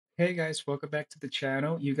Hey guys, welcome back to the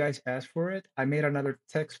channel. You guys asked for it. I made another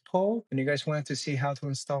text poll and you guys wanted to see how to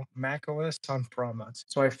install macOS on Proxmox.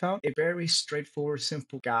 So I found a very straightforward,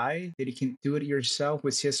 simple guide that you can do it yourself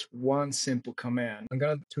with just one simple command. I'm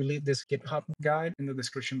going to leave this GitHub guide in the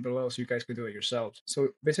description below so you guys can do it yourselves. So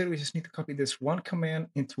basically we just need to copy this one command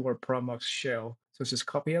into our Proxmox shell. So just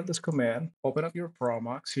copy out this command, open up your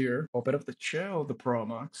Proxmox here, open up the shell of the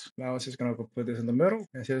Proxmox. Now it's just gonna go put this in the middle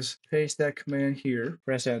and just paste that command here,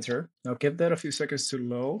 press enter. Now give that a few seconds to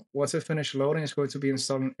load. Once it finishes loading, it's going to be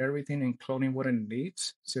installing everything and cloning what it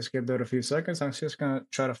needs. Just give that a few seconds. I'm just gonna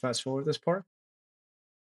try to fast forward this part.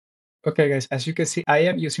 Okay, guys, as you can see, I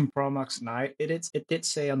am using Proxmox 9. It did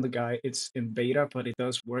say on the guide it's in beta, but it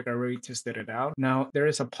does work. I already tested it out. Now, there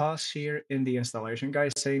is a pause here in the installation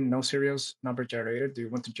guide saying no serial number generated. Do you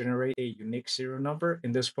want to generate a unique serial number?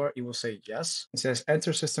 In this part, you will say yes. It says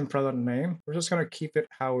enter system product name. We're just going to keep it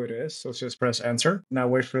how it is. So just press enter. Now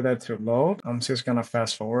wait for that to load. I'm just going to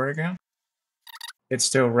fast forward again. It's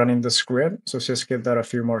still running the script, so just give that a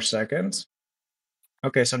few more seconds.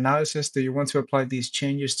 Okay, so now it says, do you want to apply these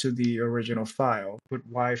changes to the original file? Put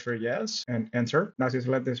Y for yes and enter. Now just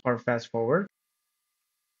let this part fast forward.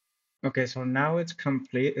 Okay, so now it's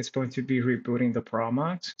complete. It's going to be rebooting the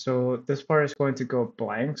Proxmox. So this part is going to go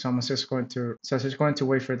blank. So I'm just going to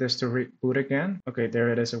wait for this to reboot again. Okay, there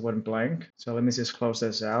it is. It went blank. So let me just close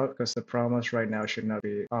this out because the Proxmox right now should not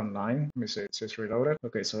be online. Let me see. It's just reloaded.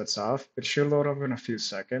 Okay, so it's off. It should load up in a few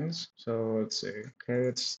seconds. So let's see. Okay,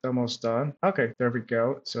 it's almost done. Okay, there we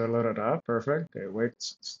go. So it loaded up. Perfect. Okay, wait.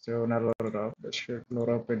 It's still not loaded up. It should load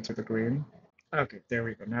up into the green. Okay, there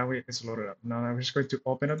we go. Now it's loaded up. Now I'm just going to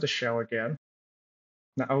open up the shell again.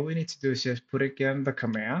 Now all we need to do is just put again the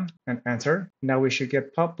command and enter. Now we should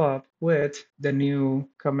get pop-up with the new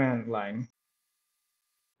command line.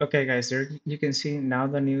 Okay, guys, there you can see now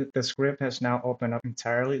the script has now opened up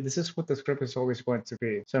entirely. This is what the script is always going to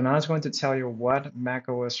be. So now it's going to tell you what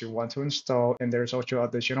macOS you want to install, and there's also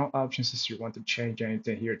additional options if you want to change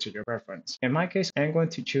anything here to your preference. In my case, I'm going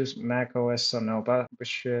to choose macOS Sonoma,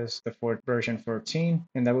 which is the version 14,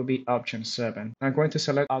 and that will be option 7. I'm going to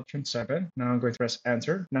select option 7. Now I'm going to press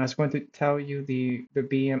enter. Now it's going to tell you the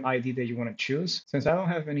VM ID that you want to choose. Since I don't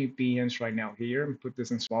have any VMs right now here, put this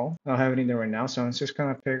in small. I don't have any there right now, so I'm just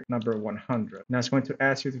gonna pick number 100. Now it's going to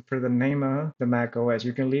ask you for the name of the Mac OS.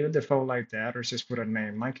 You can leave it default like that or just put a name.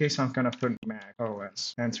 In my case, I'm gonna put Mac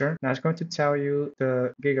OS. Enter. Now it's going to tell you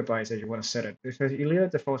the gigabytes that you want to set it. If you leave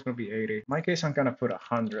it default, it's going to be 80. In my case, I'm gonna put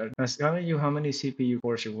 100. Now it's telling you how many CPU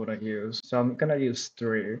cores you want to use. So I'm gonna use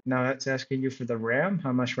 3. Now it's asking you for the RAM,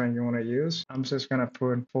 how much RAM you want to use. I'm just gonna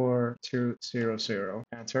put 4200.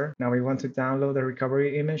 Enter. Now we want to download the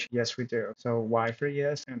recovery image. Yes, we do. So Y for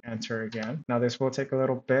yes and enter again. Now this will take a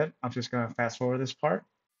little bit. I'm just going to fast forward this part.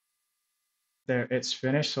 There, it's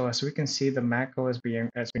finished. So as we can see, the macOS VM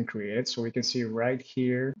has been created. So we can see right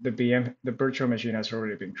here, the VM, the virtual machine has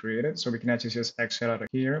already been created. So we can actually just exit out of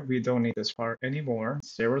here. We don't need this part anymore.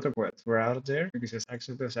 Zero the width. We're out of there. We can just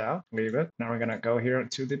exit this out, leave it. Now we're going to go here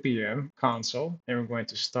to the VM console, and we're going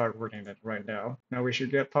to start working it right now. Now we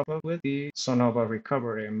should get pop-up with the Sonoma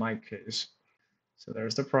recovery in my case. So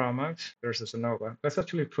there's the Proxmox, there's the Sonoma. Let's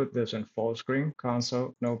actually put this in full screen,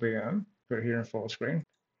 console, no VM, put it here in full screen.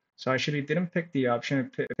 So I actually didn't pick the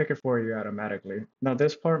option, pick it for you automatically. Now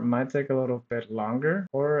this part might take a little bit longer,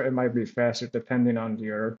 or it might be faster depending on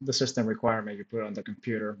the system requirement you put on the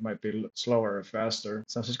computer. It might be slower or faster.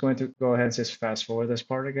 So I'm just going to go ahead and just fast forward this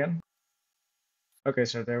part again. Okay,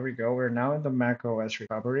 so there we go. We're now in the macOS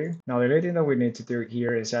recovery. Now, the only thing that we need to do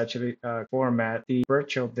here is actually format the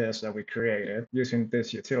virtual disk that we created using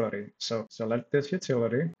this utility. So select this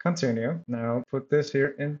utility, continue. Now put this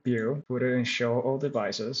here in view, put it in show all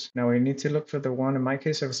devices. Now we need to look for the one, in my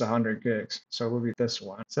case, it was 100 gigs. So it will be this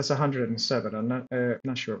one. So that's 107. I'm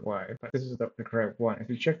not sure why, but this is the correct one. If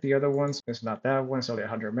you check the other ones, it's not that one. It's only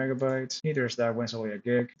 100 megabytes. Neither is that one. It's only a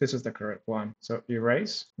gig. This is the correct one. So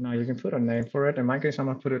erase. Now you can put a name for it. In my case, I'm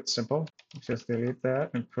gonna put it simple. Just delete that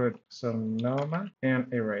and put Sonoma and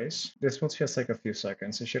erase. This will just take a few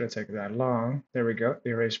seconds. It shouldn't take that long. There we go.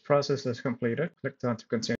 Erase process is completed. Click on to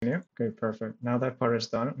continue. Okay, perfect. Now that part is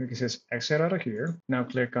done. We can just exit out of here. Now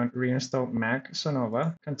click on reinstall Mac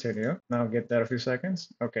Sonoma. Continue. Now get that a few seconds.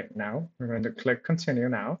 Okay, now we're going to click continue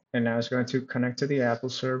now. And now it's going to connect to the Apple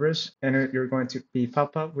servers. And you're going to be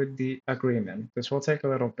pop up with the agreement. This will take a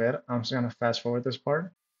little bit. I'm just going to fast forward this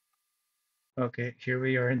part. Okay, here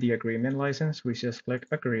we are in the agreement license. We just click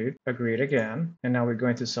agreed, agreed again. And now we're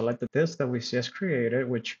going to select the disk that we just created,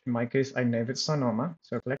 which in my case, I named it Sonoma.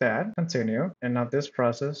 So click that, continue. And now this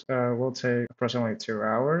process will take approximately 2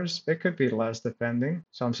 hours. It could be less depending.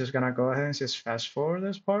 So I'm just gonna go ahead and just fast forward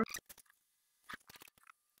this part.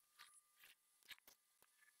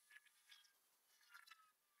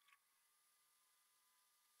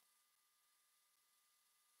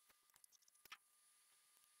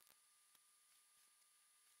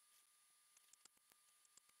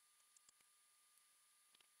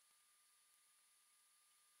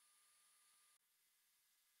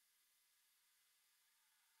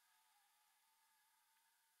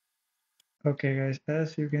 Okay guys,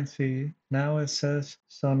 as you can see, now it says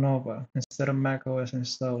Sonova instead of macOS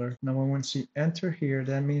installer. Now once you enter here,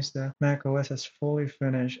 that means that macOS has fully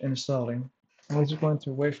finished installing. I'm just going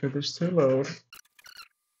to wait for this to load.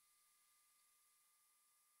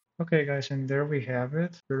 Okay guys, and there we have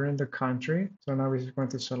it. We're in the country. So now we're just going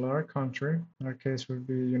to select our country. In our case would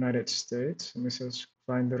be United States. And it says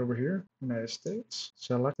find it over here, United States.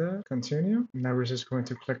 Select that, continue. Now we're just going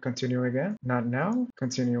to click continue again. Not now,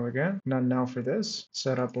 continue again. Not now for this.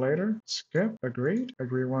 Set up later, skip, agreed.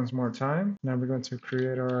 Agree once more time. Now we're going to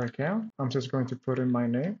create our account. I'm just going to put in my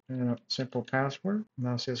name and a simple password.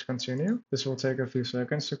 Now it says continue. This will take a few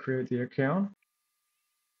seconds to create the account.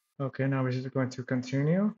 Okay, now we're just going to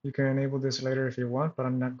continue. You can enable this later if you want, but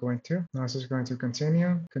I'm not going to. Now it's just going to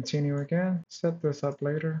continue. Continue again. Set this up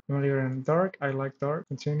later. Familiar in dark. I like dark.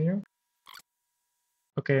 Continue.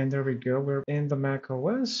 Okay, and there we go. We're in the Mac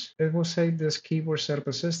OS. It will say this keyboard setup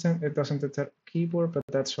assistant. It doesn't detect keyboard, but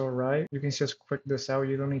that's all right. You can just quit this out.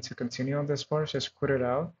 You don't need to continue on this part. Just quit it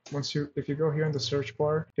out. If you go here in the search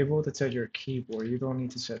bar, it will detect your keyboard. You don't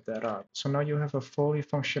need to set that up. So now you have a fully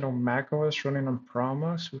functional Mac OS running on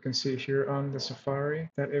Proxmox. We can see here on the Safari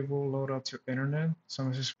that it will load up to internet. So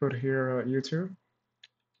let's just put here YouTube.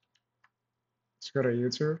 Let's go to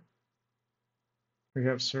YouTube. We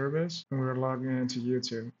have service and we're logging into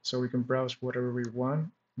YouTube. So we can browse whatever we want,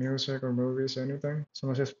 music or movies, anything. So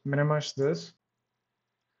let's just minimize this.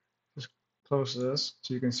 Just close this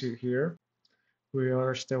so you can see here. We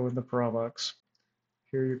are still in the Proxmox.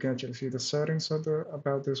 Here you can actually see the settings of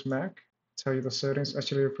about this Mac. Tell you the settings.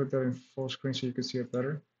 Actually, I put that in full screen so you can see it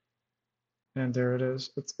better. And there it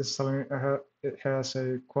is. It's telling it has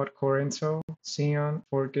a quad-core Intel, Xeon,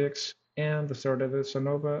 4 gigs, and the third of it,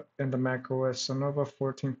 Sonova, and the macOS Sonova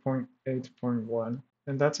 14.8.1.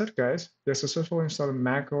 And that's it, guys. You successfully installed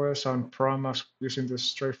macOS on Proxmox using this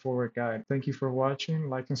straightforward guide. Thank you for watching,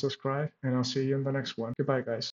 like and subscribe, and I'll see you in the next one. Goodbye, guys.